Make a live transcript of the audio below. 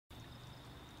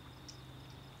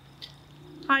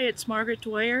Hi, it's Margaret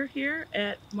Dwyer here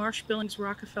at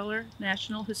Marsh-Billings-Rockefeller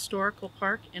National Historical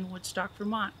Park in Woodstock,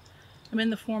 Vermont. I'm in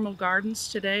the formal gardens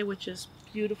today, which is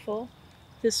beautiful.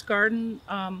 This garden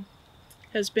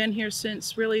has been here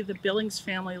since really the Billings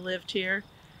family lived here.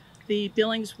 The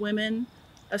Billings women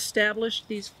established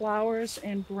these flowers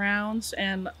and grounds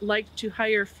and liked to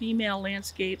hire female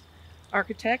landscape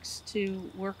architects to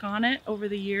work on it over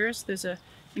the years. There's an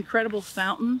incredible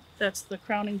fountain that's the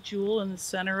crowning jewel in the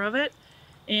center of it,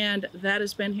 and that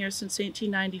has been here since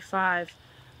 1895.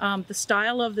 The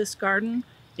style of this garden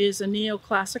is a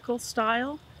neoclassical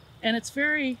style, and it's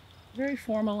very, very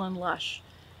formal and lush.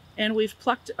 And we've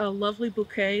plucked a lovely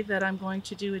bouquet that I'm going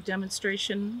to do a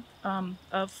demonstration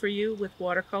of for you with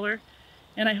watercolor.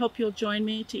 And I hope you'll join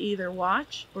me to either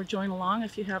watch or join along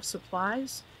if you have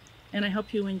supplies. And I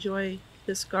hope you enjoy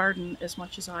this garden as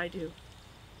much as I do.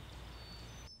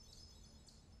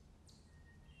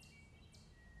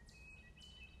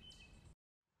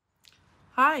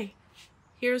 Hi,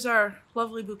 here's our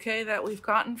lovely bouquet that we've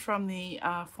gotten from the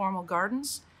formal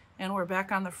gardens. And we're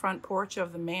back on the front porch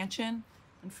of the mansion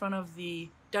in front of the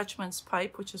Dutchman's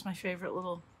Pipe, which is my favorite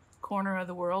little corner of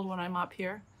the world when I'm up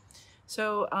here.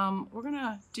 So we're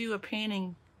gonna do a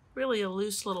painting, really a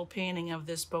loose little painting of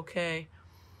this bouquet.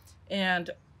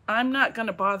 And I'm not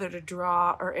gonna bother to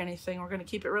draw or anything. We're gonna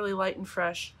keep it really light and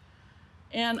fresh.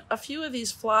 And a few of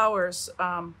these flowers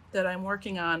that I'm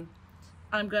working on,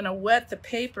 I'm gonna wet the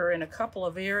paper in a couple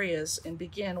of areas and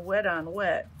begin wet on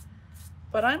wet.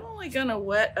 But I'm only gonna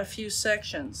wet a few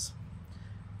sections.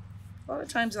 A lot of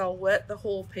times I'll wet the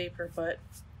whole paper, but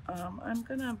I'm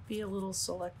gonna be a little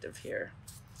selective here.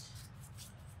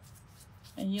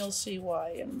 And you'll see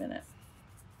why in a minute.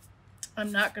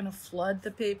 I'm not gonna flood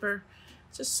the paper,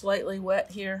 just slightly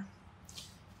wet here.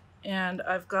 And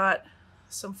I've got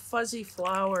some fuzzy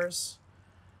flowers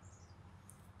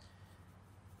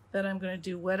that I'm gonna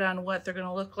do wet on wet. They're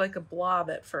gonna look like a blob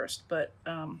at first, but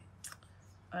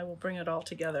I will bring it all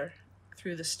together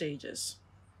through the stages.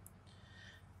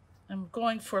 I'm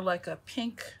going for like a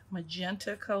pink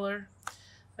magenta color.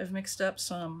 I've mixed up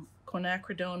some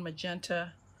quinacridone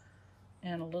magenta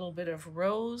and a little bit of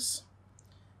rose.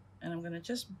 And I'm gonna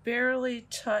just barely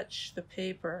touch the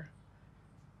paper.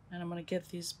 And I'm gonna get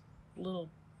these little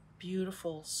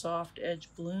beautiful soft edge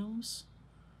blooms.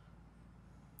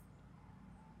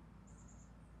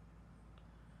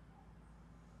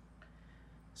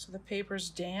 So the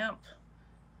paper's damp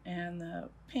and the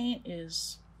paint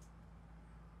is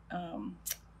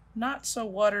not so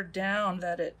watered down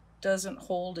that it doesn't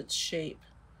hold its shape.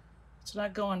 It's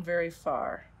not going very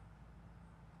far.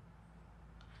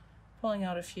 Pulling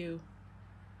out a few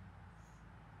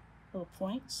little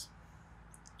points.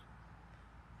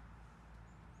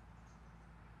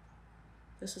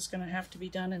 This is going to have to be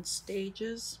done in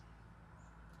stages.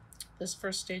 This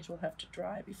first stage will have to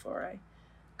dry before I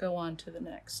go on to the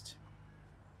next.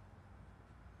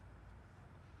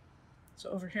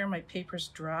 So over here my paper's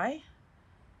dry.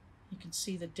 You can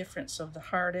see the difference of the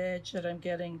hard edge that I'm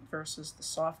getting versus the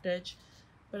soft edge,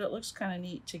 but it looks kind of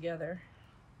neat together.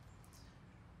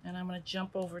 And I'm going to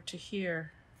jump over to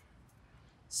here.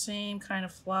 Same kind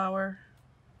of flower.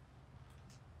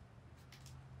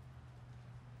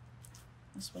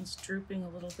 This one's drooping a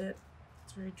little bit.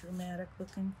 It's very dramatic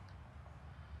looking.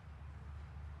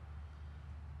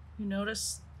 You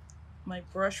notice my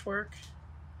brushwork.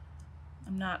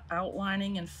 I'm not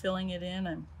outlining and filling it in.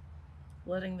 I'm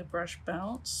letting the brush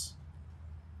bounce.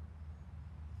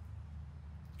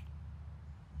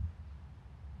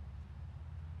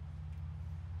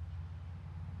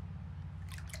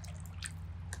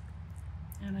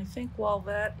 And I think while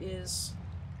that is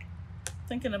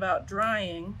thinking about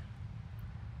drying,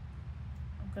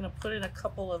 I'm going to put in a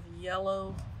couple of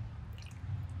yellow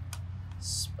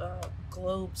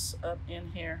globes up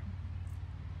in here.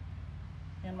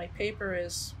 And my paper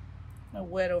is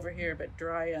wet over here, but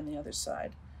dry on the other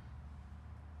side.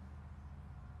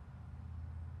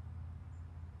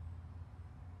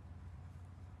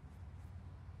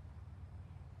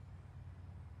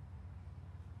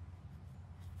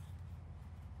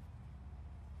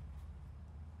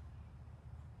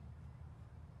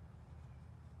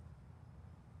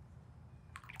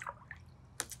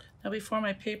 Now before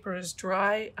my paper is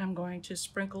dry, I'm going to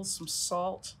sprinkle some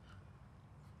salt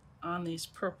on these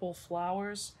purple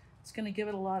flowers. It's going to give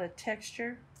it a lot of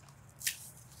texture.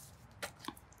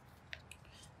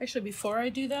 Actually, before I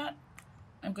do that,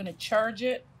 I'm going to charge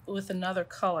it with another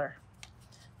color.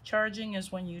 Charging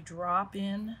is when you drop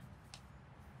in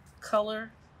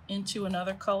color into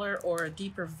another color or a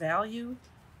deeper value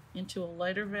into a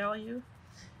lighter value.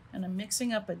 And I'm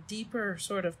mixing up a deeper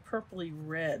sort of purpley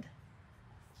red.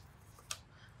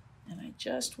 And I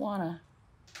just want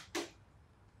to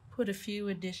put a few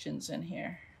additions in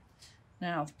here.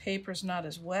 Now the paper's not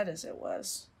as wet as it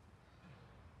was,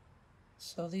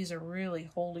 so these are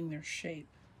really holding their shape.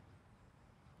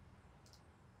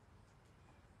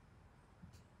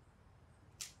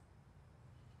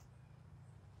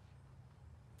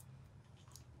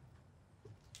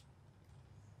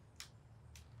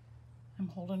 I'm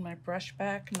holding my brush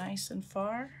back nice and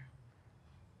far.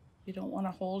 You don't want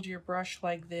to hold your brush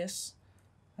like this.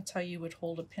 That's how you would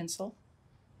hold a pencil.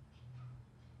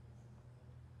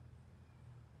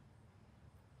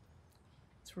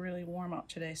 It's really warm out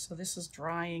today, so this is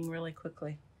drying really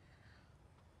quickly.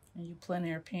 And you plein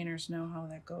air painters know how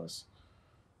that goes.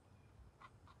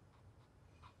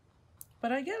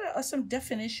 But I get some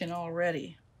definition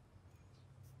already.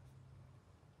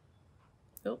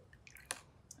 Oh,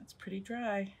 that's pretty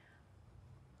dry.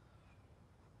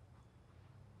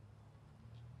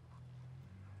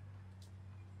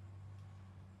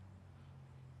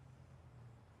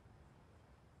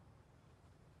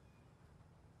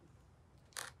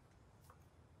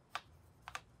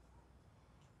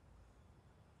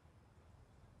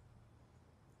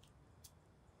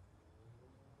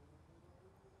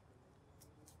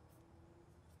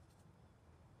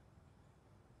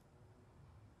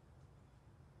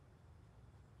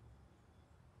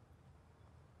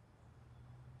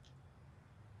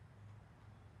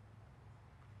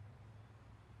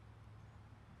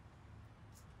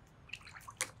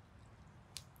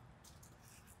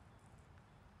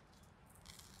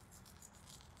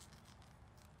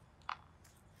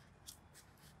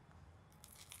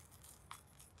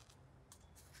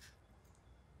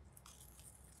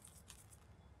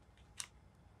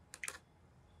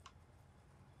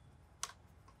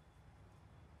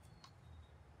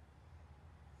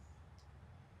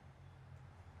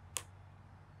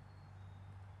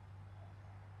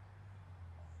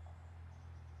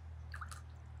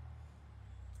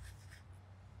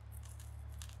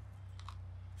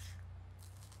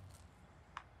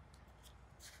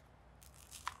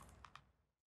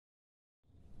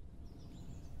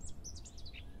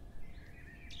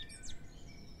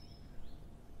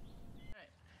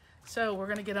 So we're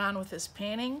going to get on with this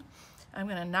painting. I'm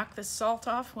going to knock the salt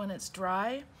off when it's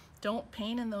dry. Don't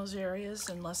paint in those areas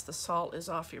unless the salt is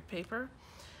off your paper.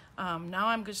 Now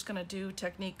I'm just going to do a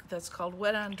technique that's called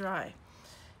wet on dry.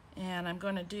 And I'm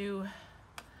going to do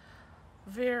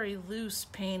very loose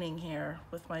painting here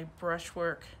with my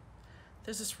brushwork.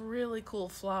 There's this really cool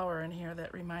flower in here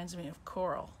that reminds me of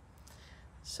coral.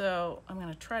 So I'm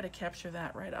going to try to capture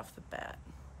that right off the bat.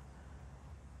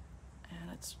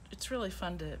 And it's really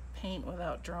fun to paint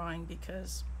without drawing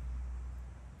because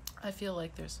I feel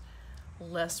like there's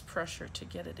less pressure to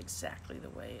get it exactly the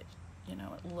way it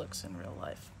looks in real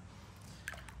life.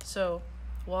 So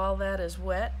while that is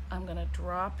wet, I'm going to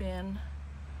drop in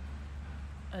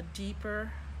a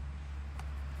deeper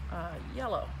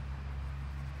yellow.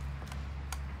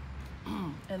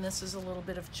 And this is a little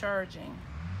bit of charging.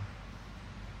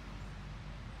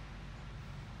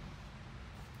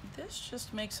 This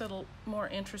just makes it more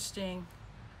interesting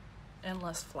and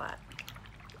less flat.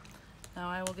 Now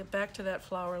I will get back to that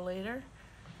flower later.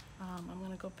 I'm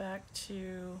going to go back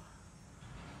to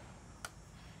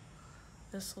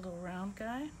this little round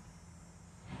guy,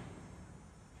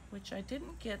 which I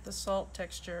didn't get the salt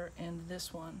texture in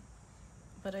this one,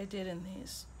 but I did in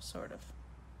these, sort of.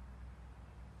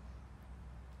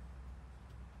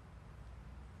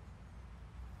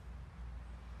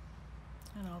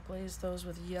 And I'll glaze those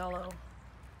with yellow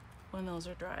when those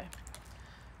are dry.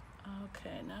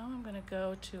 Okay, now I'm going to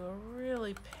go to a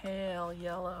really pale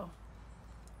yellow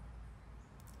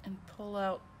and pull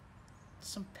out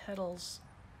some petals.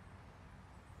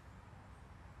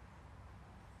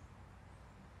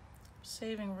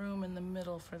 Saving room in the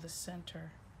middle for the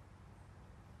center.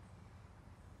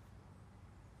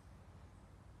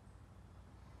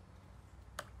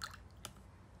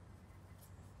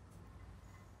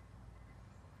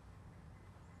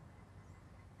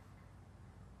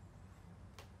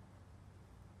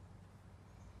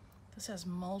 This has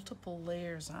multiple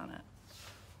layers on it.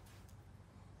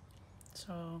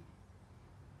 So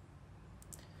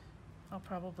I'll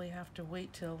probably have to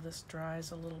wait till this dries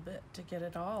a little bit to get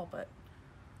it all, but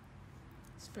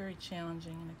it's very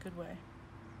challenging in a good way.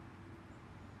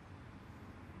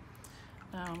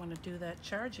 Now I'm going to do that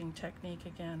charging technique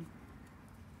again,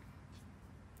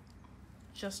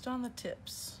 just on the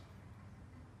tips.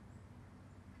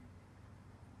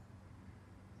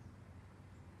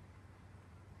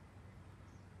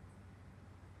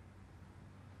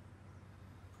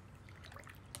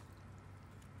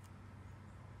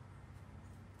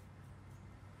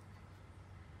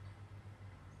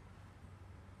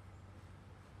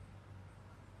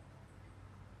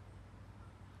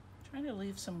 Trying to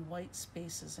leave some white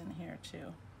spaces in here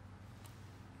too.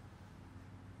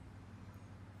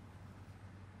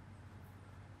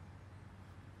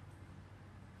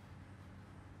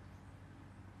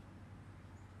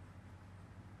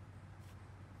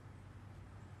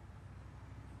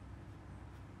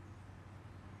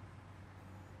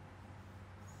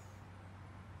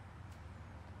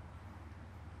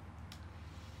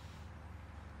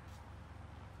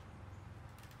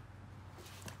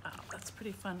 Oh, that's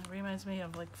pretty fun. It reminds me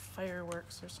of like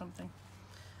fireworks or something.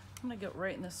 I'm gonna get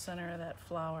right in the center of that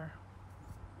flower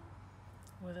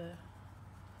with a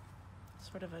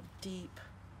sort of a deep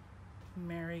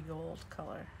marigold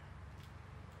color.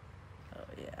 Oh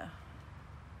yeah.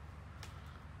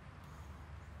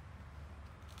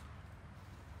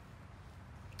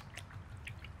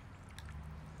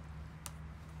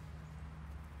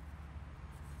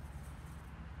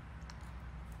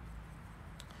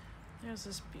 There's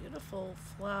this beautiful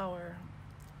flower,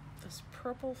 this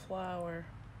purple flower,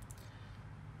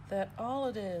 that all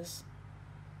it is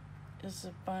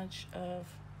a bunch of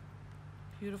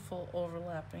beautiful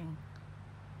overlapping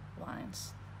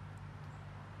lines.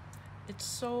 It's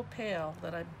so pale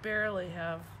that I barely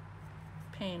have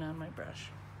paint on my brush.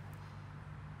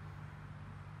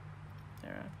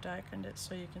 There, I've darkened it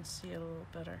so you can see it a little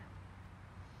better.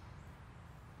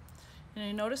 And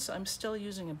you notice I'm still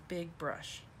using a big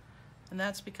brush. And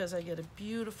that's because I get a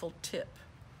beautiful tip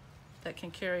that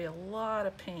can carry a lot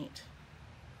of paint.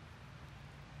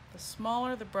 The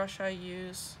smaller the brush I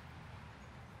use,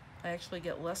 I actually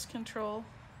get less control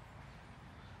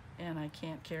and I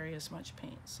can't carry as much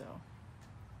paint, so.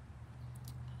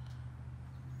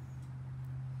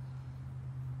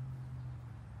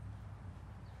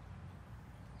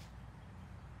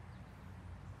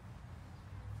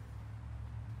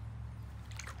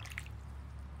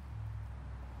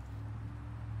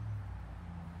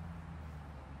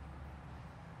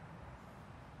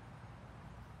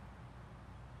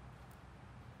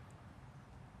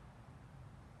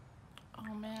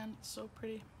 Oh man, it's so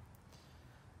pretty.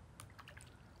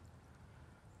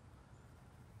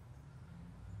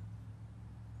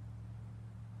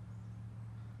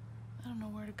 I don't know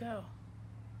where to go.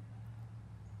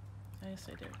 Yes,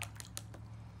 I do.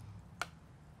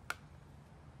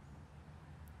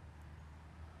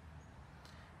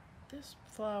 This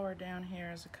flower down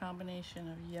here is a combination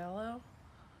of yellow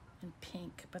and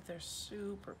pink, but they're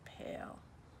super pale.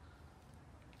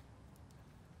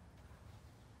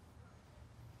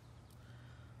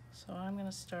 So I'm going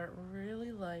to start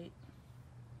really light,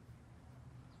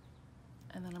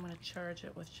 and then I'm going to charge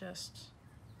it with just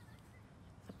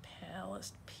the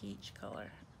palest peach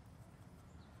color.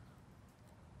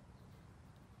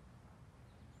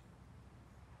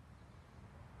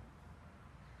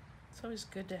 It's always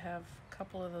good to have a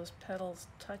couple of those petals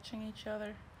touching each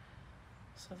other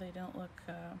so they don't look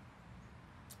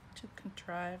too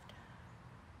contrived.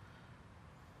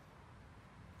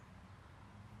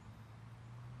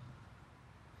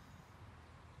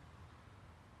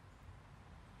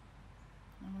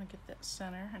 I'm going to get that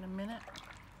center in a minute.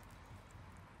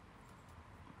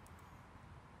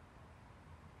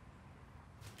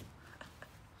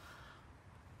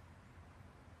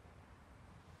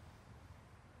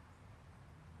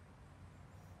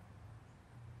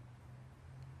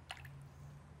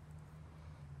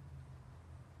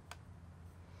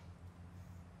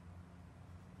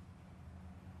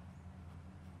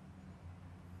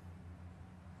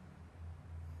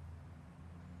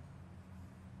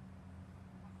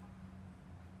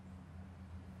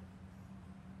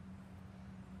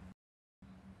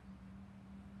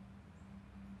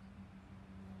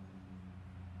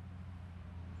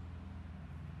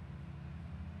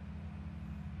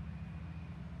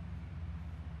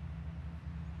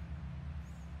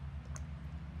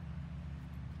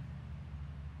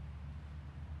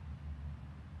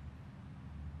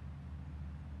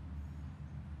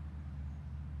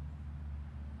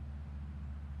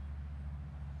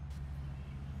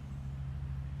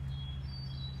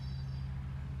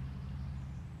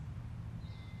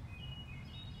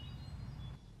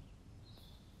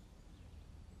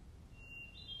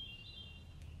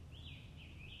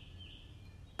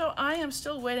 So I am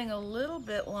still waiting a little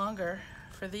bit longer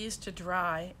for these to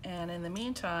dry, and in the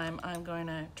meantime I'm going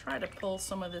to try to pull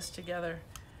some of this together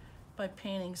by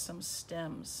painting some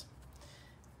stems.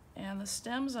 And the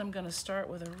stems I'm going to start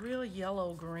with a real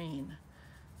yellow green.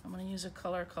 I'm going to use a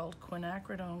color called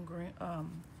quinacridone green,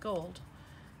 gold,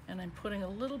 and I'm putting a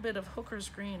little bit of hooker's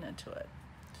green into it.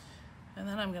 And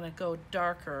then I'm going to go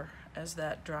darker as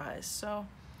that dries. So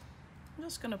I'm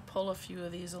just going to pull a few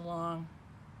of these along.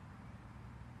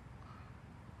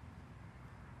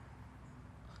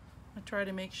 try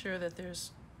to make sure that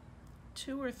there's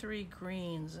 2 or 3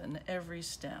 greens in every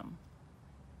stem.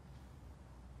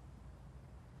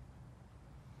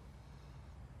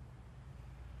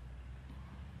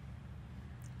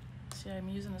 See, I'm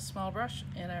using a small brush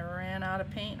and I ran out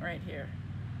of paint right here.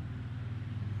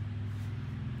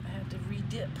 I had to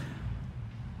re-dip.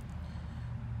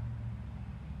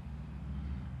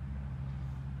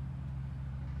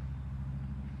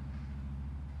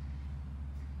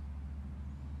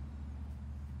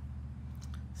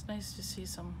 It's nice to see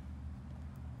some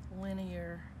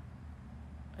linear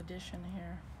addition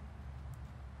here.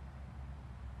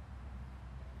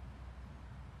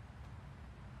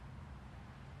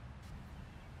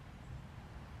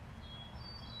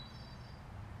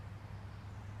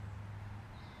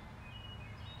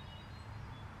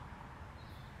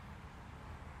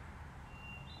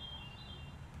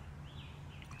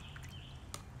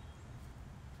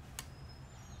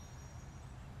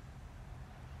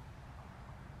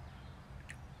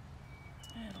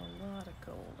 I had a lot of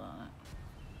gold on it.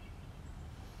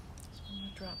 So I'm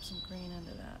going to drop some green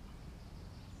into that.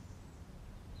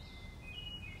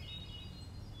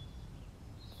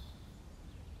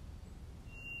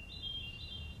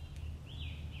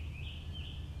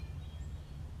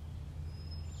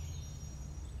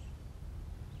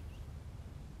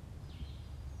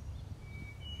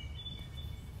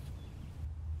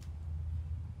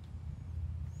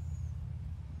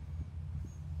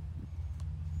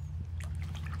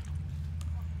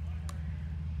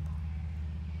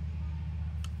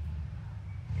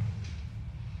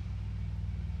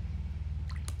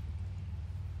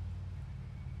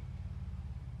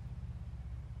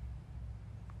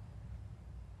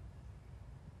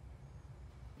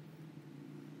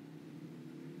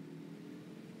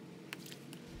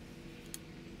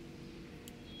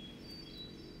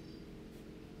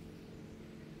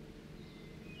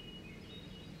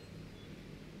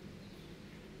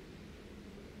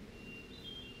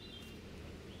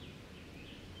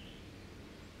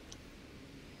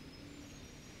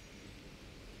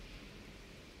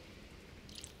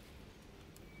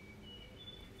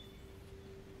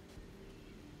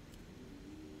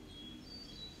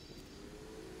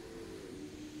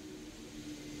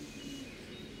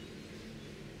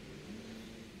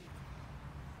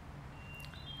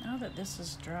 Now that this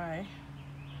is dry,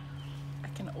 I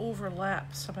can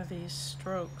overlap some of these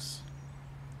strokes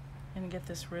and get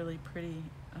this really pretty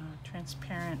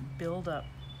transparent buildup.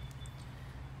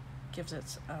 Gives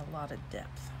it a lot of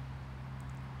depth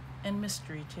and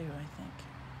mystery too, I think.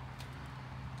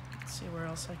 Let's see where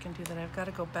else I can do that. I've got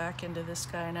to go back into this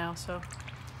guy now, so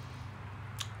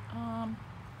I'll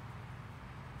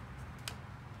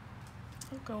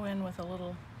go in with a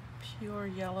little pure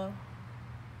yellow.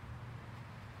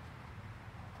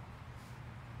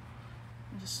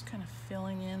 I'm just kind of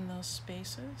filling in those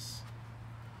spaces.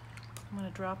 I'm going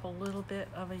to drop a little bit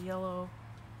of a yellow,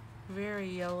 very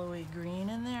yellowy green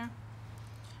in there.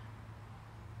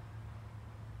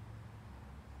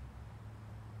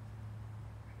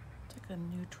 It's like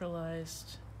a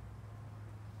neutralized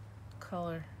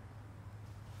color.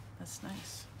 That's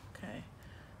nice. Okay.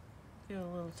 Do a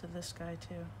little to this guy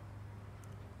too.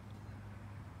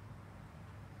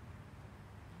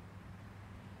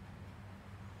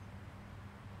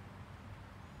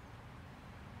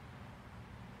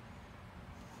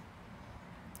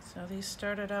 So these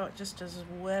started out just as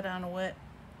wet on wet,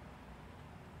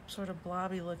 sort of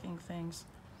blobby looking things.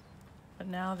 But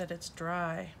now that it's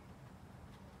dry,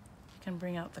 you can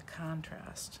bring out the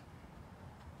contrast.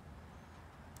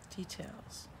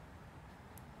 Details.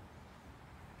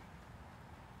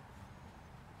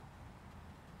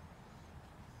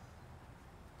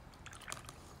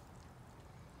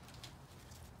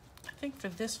 I think for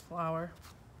this flower,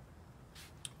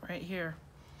 right here,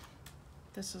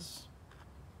 this is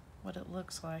what it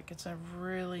looks like. It's a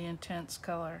really intense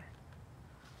color.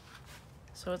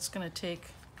 So it's going to take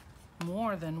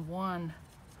more than one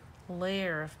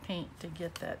layer of paint to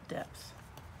get that depth.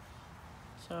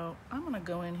 So I'm going to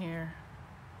go in here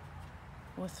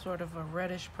with sort of a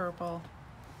reddish purple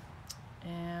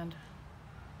and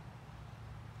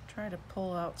try to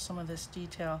pull out some of this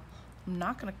detail. I'm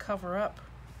not going to cover up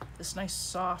this nice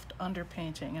soft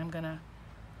underpainting. I'm going to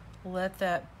let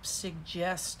that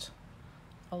suggest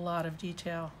a lot of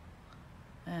detail,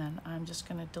 and I'm just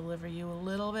going to deliver you a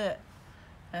little bit,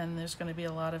 and there's going to be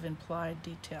a lot of implied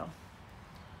detail.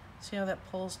 See how that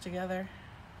pulls together?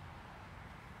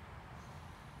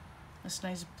 This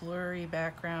nice blurry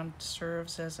background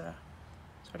serves as a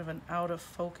sort of an out of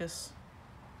focus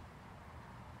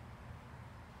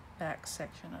back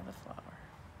section of the flower.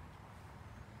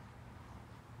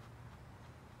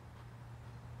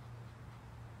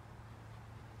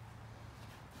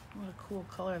 What a cool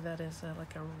color that is,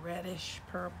 like a reddish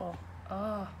purple.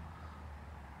 Oh.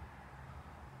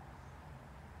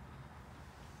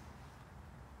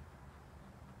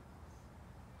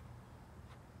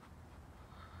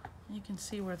 You can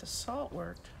see where the salt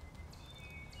worked,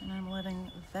 and I'm letting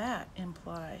that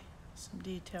imply some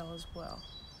detail as well.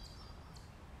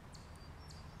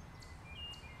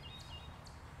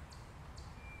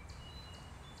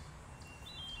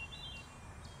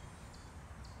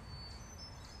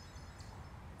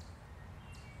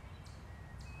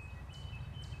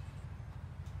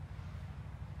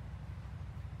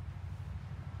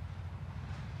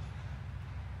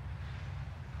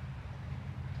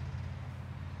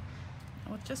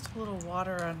 With just a little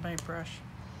water on my brush,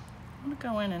 I'm going to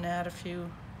go in and add a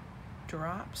few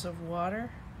drops of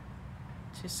water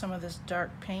to some of this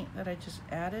dark paint that I just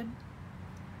added.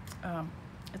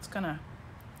 It's going to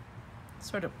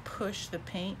sort of push the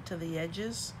paint to the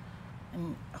edges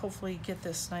and hopefully get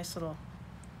this nice little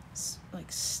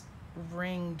like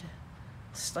ringed,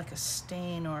 like a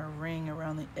stain or a ring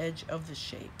around the edge of the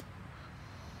shape.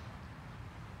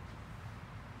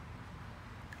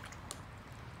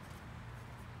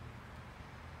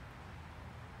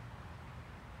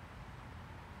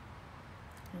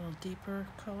 A little deeper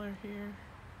color here.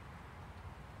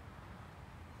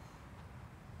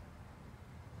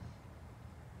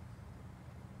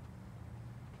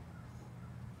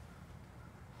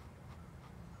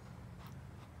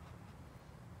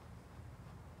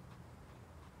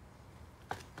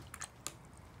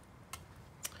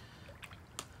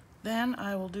 Then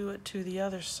I will do it to the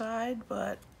other side,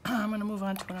 but I'm going to move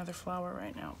on to another flower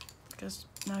right now because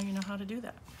now you know how to do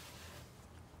that.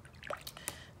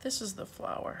 This is the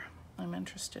flower I'm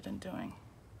interested in doing.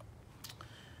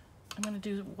 I'm going to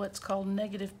do what's called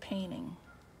negative painting.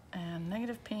 And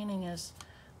negative painting is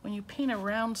when you paint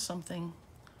around something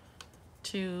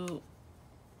to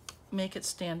make it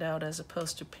stand out as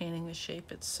opposed to painting the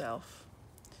shape itself.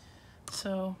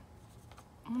 So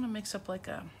I'm going to mix up like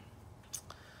a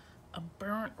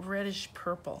burnt reddish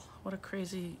purple. What a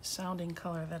crazy sounding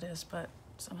color that is, but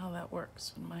somehow that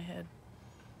works in my head.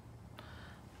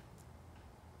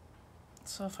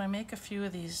 So if I make a few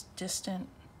of these distant,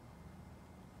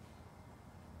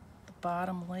 the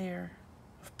bottom layer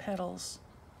of petals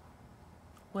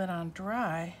wet on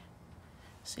dry,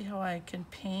 see how I can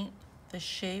paint the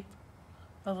shape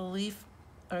of the leaf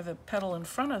or the petal in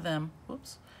front of them,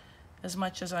 whoops, as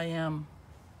much as I am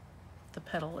the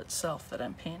petal itself that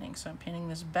I'm painting. So I'm painting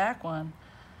this back one,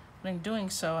 but in doing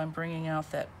so I'm bringing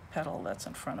out that petal that's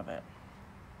in front of it.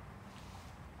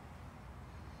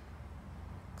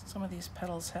 Some of these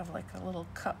petals have like a little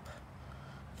cup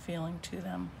feeling to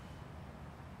them.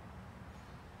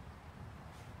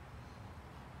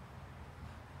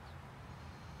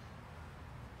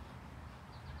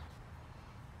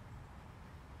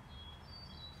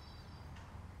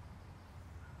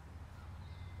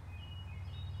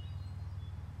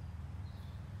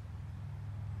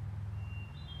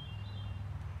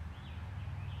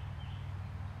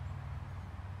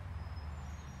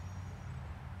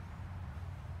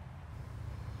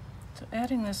 So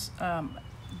adding this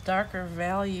darker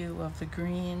value of the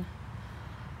green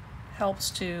helps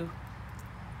to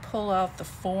pull out the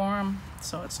form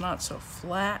so it's not so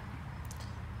flat.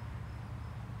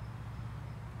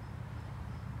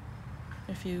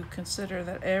 If you consider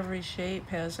that every shape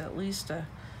has at least a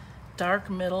dark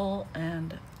middle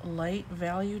and light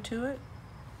value to it.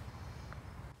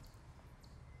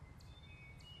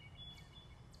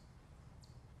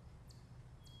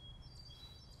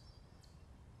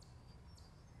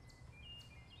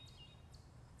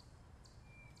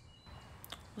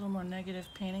 A little more negative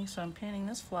painting, so I'm painting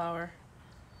this flower,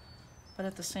 but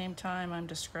at the same time I'm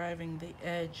describing the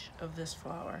edge of this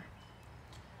flower.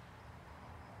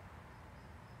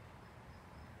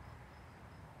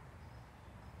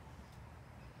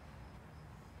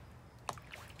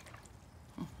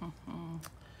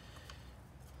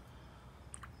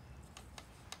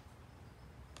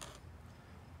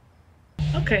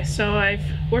 Okay, so I've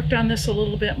worked on this a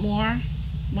little bit more.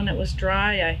 When it was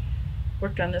dry, I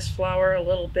worked on this flower a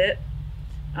little bit,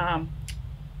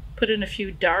 put in a few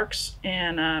darks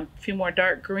and a few more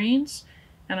dark greens,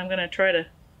 and I'm going to try to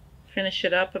finish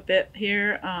it up a bit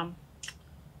here.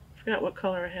 Forgot what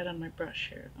color I had on my brush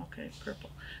here. Okay, purple.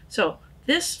 So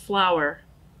this flower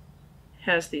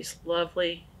has these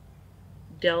lovely,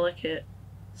 delicate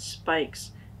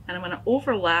spikes, and I'm going to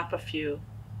overlap a few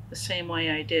the same way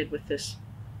I did with this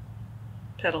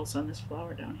petals on this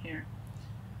flower down here.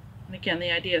 And again,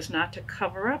 the idea is not to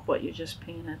cover up what you just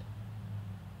painted.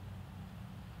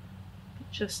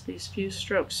 Just these few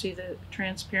strokes. See the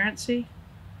transparency?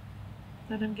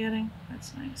 that I'm getting.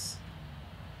 That's nice.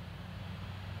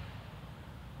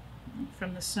 And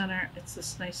from the center, it's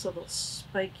this nice little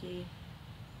spiky,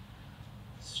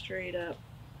 straight up.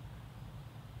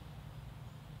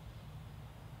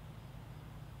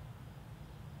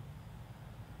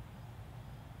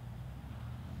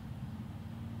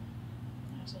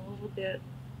 There's a little bit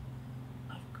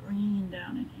of green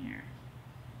down in here.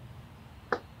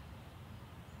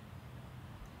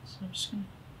 So I'm just going to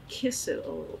kiss it a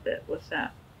little bit with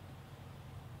that.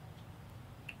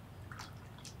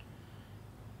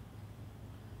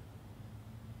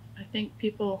 I think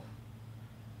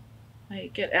I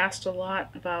get asked a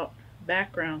lot about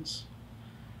backgrounds,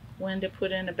 when to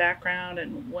put in a background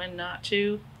and when not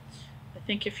to. I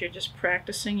think if you're just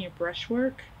practicing your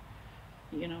brushwork,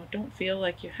 you know, don't feel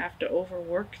like you have to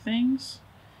overwork things.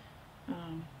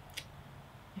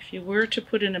 If you were to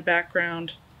put in a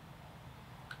background,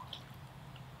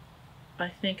 I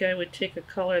think I would take a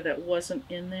color that wasn't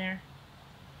in there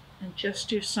and just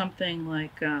do something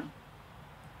like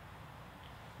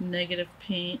negative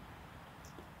paint.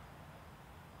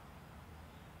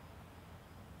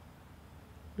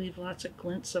 Leave lots of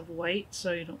glints of white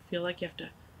so you don't feel like you have to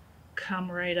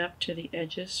come right up to the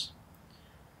edges.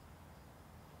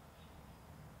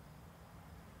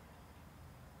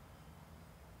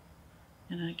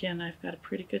 And again, I've got a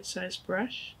pretty good sized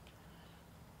brush.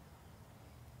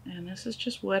 And this is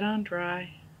just wet on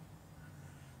dry.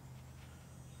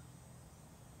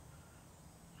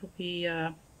 It'll be,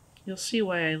 you'll see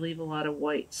why I leave a lot of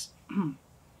whites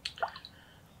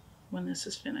when this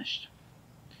is finished.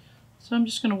 So I'm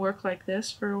just going to work like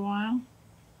this for a while,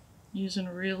 using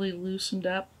a really loosened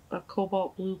up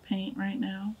cobalt blue paint right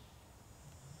now.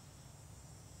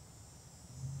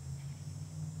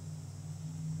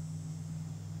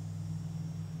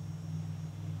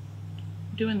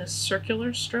 Doing this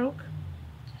circular stroke,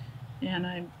 and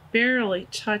I'm barely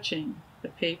touching the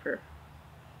paper.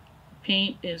 The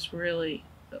paint is really,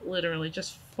 literally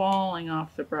just falling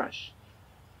off the brush.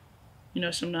 You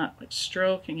notice I'm not like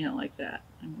stroking it like that.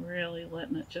 I'm really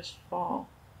letting it just fall.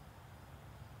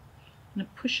 And I'm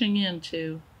pushing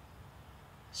into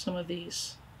some of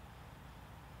these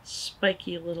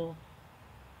spiky little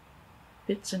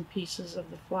bits and pieces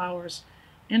of the flowers.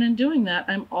 And in doing that,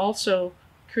 I'm also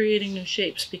creating new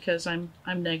shapes because I'm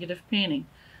negative painting.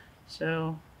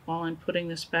 So while I'm putting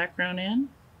this background in,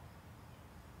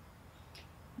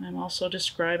 I'm also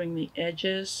describing the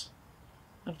edges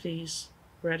of these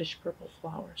reddish purple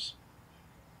flowers.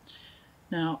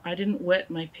 Now, I didn't wet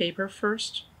my paper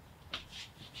first.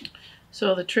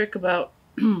 So the trick about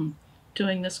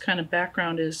doing this kind of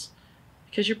background is,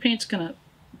 because your paint's gonna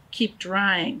keep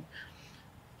drying,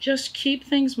 just keep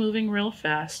things moving real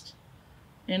fast.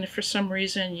 And if for some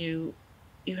reason you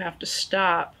have to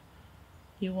stop,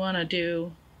 you want to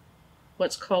do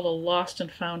what's called a lost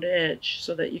and found edge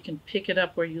so that you can pick it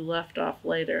up where you left off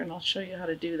later. And I'll show you how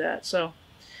to do that. So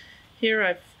here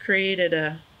I've created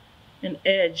an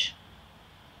edge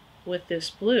with this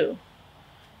blue.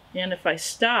 And if I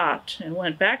stopped and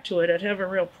went back to it, I'd have a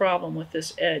real problem with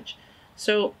this edge.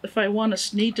 So if I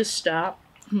need to stop,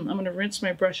 I'm going to rinse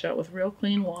my brush out with real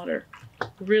clean water,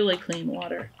 really clean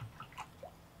water.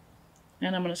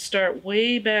 And I'm going to start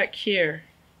way back here,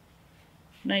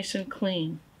 nice and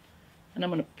clean. And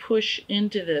I'm going to push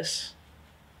into this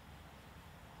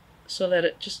so that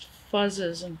it just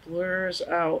fuzzes and blurs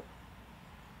out.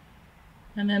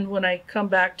 And then when I come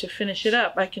back to finish it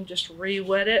up, I can just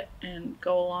re-wet it and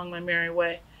go along my merry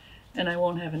way, and I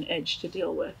won't have an edge to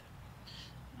deal with.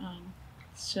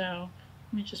 So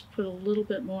let me just put a little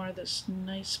bit more of this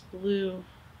nice blue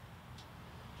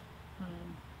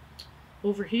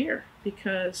over here,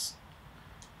 because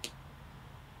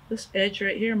this edge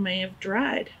right here may have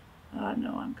dried.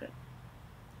 No, I'm good.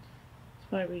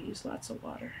 That's why we use lots of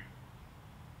water.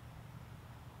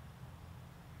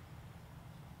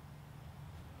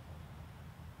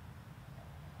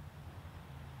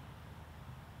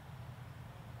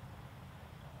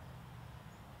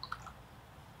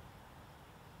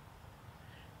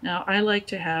 Now, I like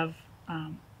to have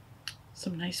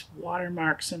some nice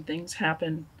watermarks and things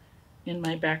happen in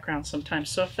my background sometimes.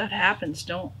 So if that happens,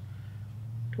 don't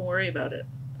worry about it.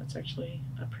 That's actually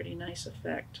a pretty nice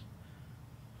effect.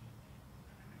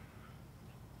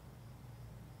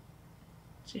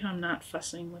 See how I'm not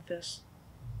fussing with this?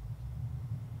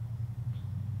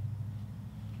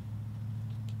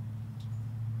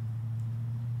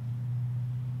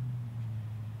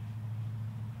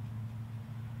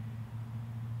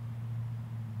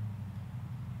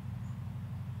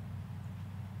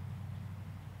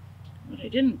 What I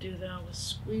didn't do though was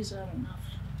squeeze out enough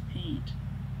paint.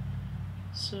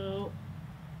 So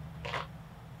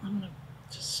I'm going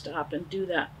to just stop and do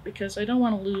that because I don't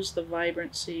want to lose the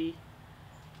vibrancy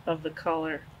of the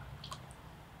color.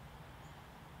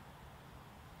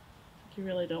 You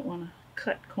really don't want to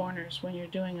cut corners when you're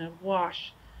doing a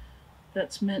wash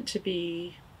that's meant to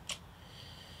be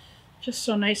just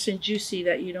so nice and juicy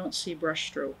that you don't see brush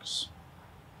strokes.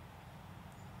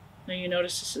 Now you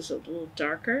notice this is a little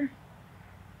darker.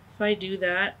 If I do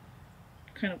that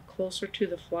kind of closer to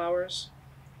the flowers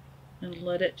and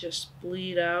let it just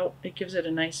bleed out, it gives it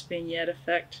a nice vignette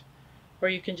effect. Or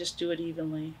you can just do it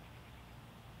evenly.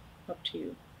 Up to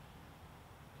you.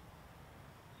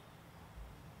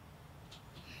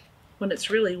 When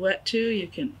it's really wet too, you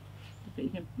can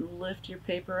lift your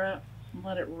paper up and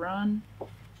let it run.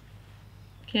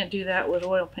 Can't do that with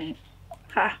oil paint.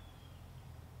 Ha!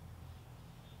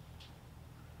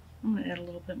 I'm going to add a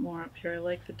little bit more up here. I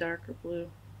like the darker blue.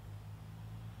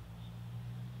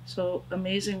 So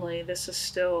amazingly, this is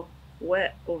still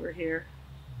wet over here.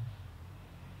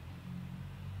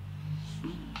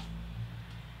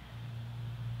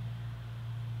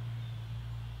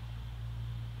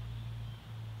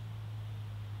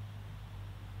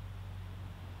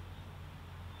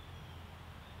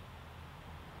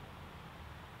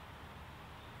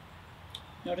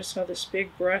 Notice how this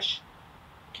big brush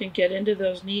can get into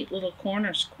those neat little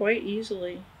corners quite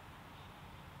easily.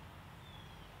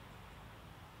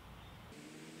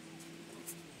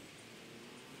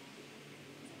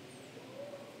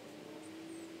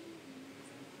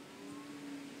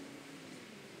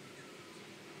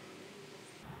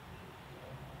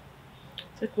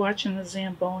 It's like watching the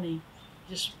Zamboni,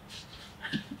 just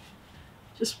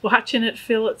watching it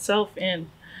fill itself in.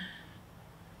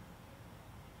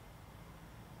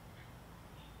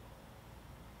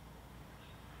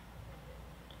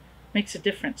 Makes a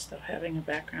difference though, having a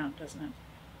background, doesn't it?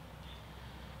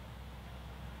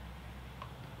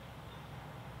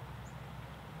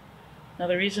 Now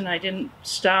the reason I didn't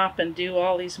stop and do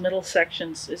all these middle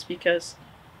sections is because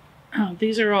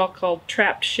these are all called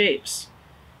trapped shapes,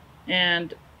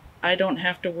 and I don't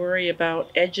have to worry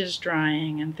about edges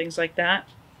drying and things like that,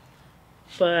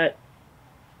 but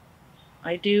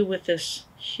I do with this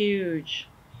huge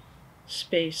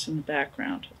space in the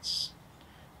background. It's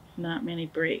not many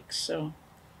breaks, so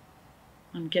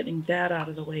I'm getting that out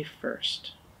of the way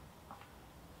first.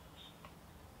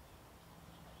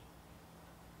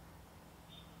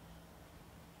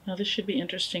 Now this should be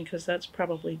interesting because that's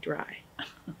probably dry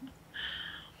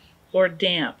or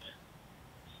damp.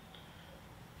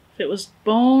 If it was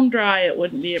bone dry, it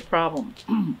wouldn't be a problem.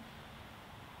 I'm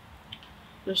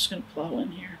just going to plow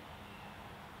in here.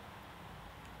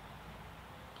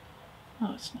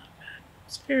 Oh, it's not bad.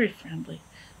 It's very friendly.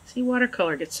 See,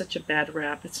 watercolor gets such a bad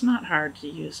rap. It's not hard to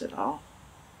use at all.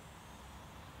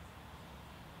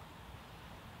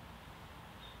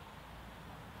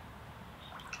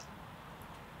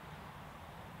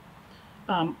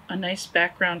 A nice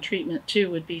background treatment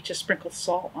too would be to sprinkle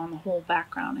salt on the whole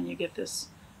background, and you get this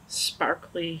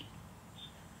sparkly,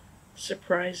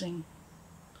 surprising,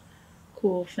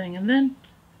 cool thing. And then,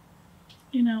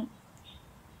 you know,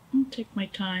 I'll take my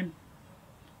time,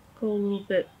 go a little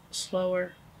bit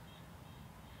slower,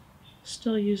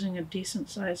 still using a decent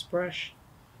sized brush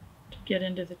to get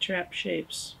into the trap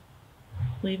shapes,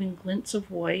 leaving glints of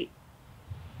white.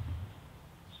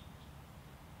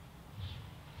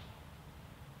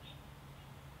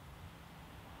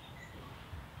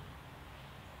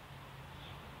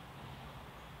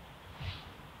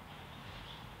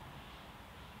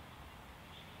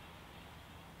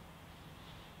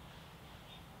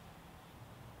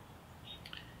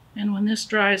 And when this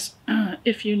dries,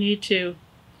 if you need to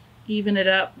even it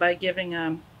up by giving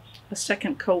a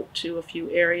second coat to a few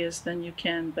areas, then you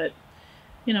can. But,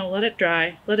 you know, let it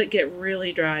dry. Let it get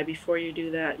really dry before you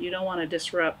do that. You don't want to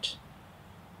disrupt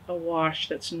a wash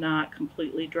that's not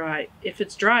completely dry. If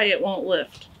it's dry, it won't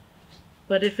lift.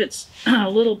 But if it's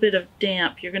a little bit of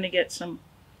damp, you're going to get some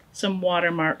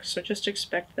watermarks. So just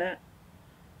expect that.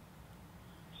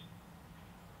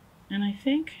 And I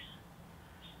think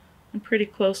I'm pretty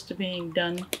close to being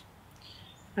done.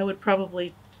 I would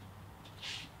probably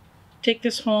take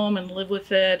this home and live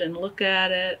with it and look at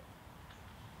it.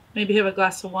 Maybe have a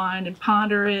glass of wine and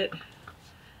ponder it.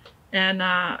 And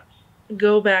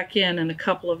go back in a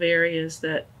couple of areas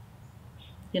that,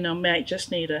 you know, might just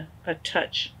need a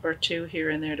touch or two here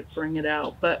and there to bring it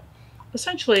out. But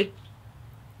essentially,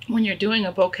 when you're doing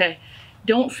a bouquet,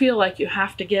 don't feel like you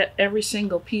have to get every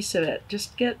single piece of it.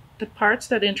 Just get the parts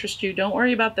that interest you. Don't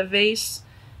worry about the vase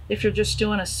if you're just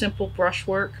doing a simple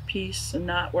brushwork piece and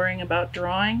not worrying about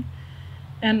drawing.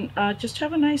 And just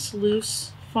have a nice,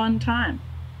 loose, fun time.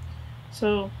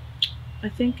 So I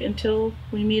think until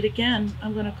we meet again,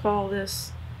 I'm going to call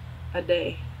this a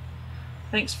day.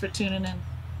 Thanks for tuning in.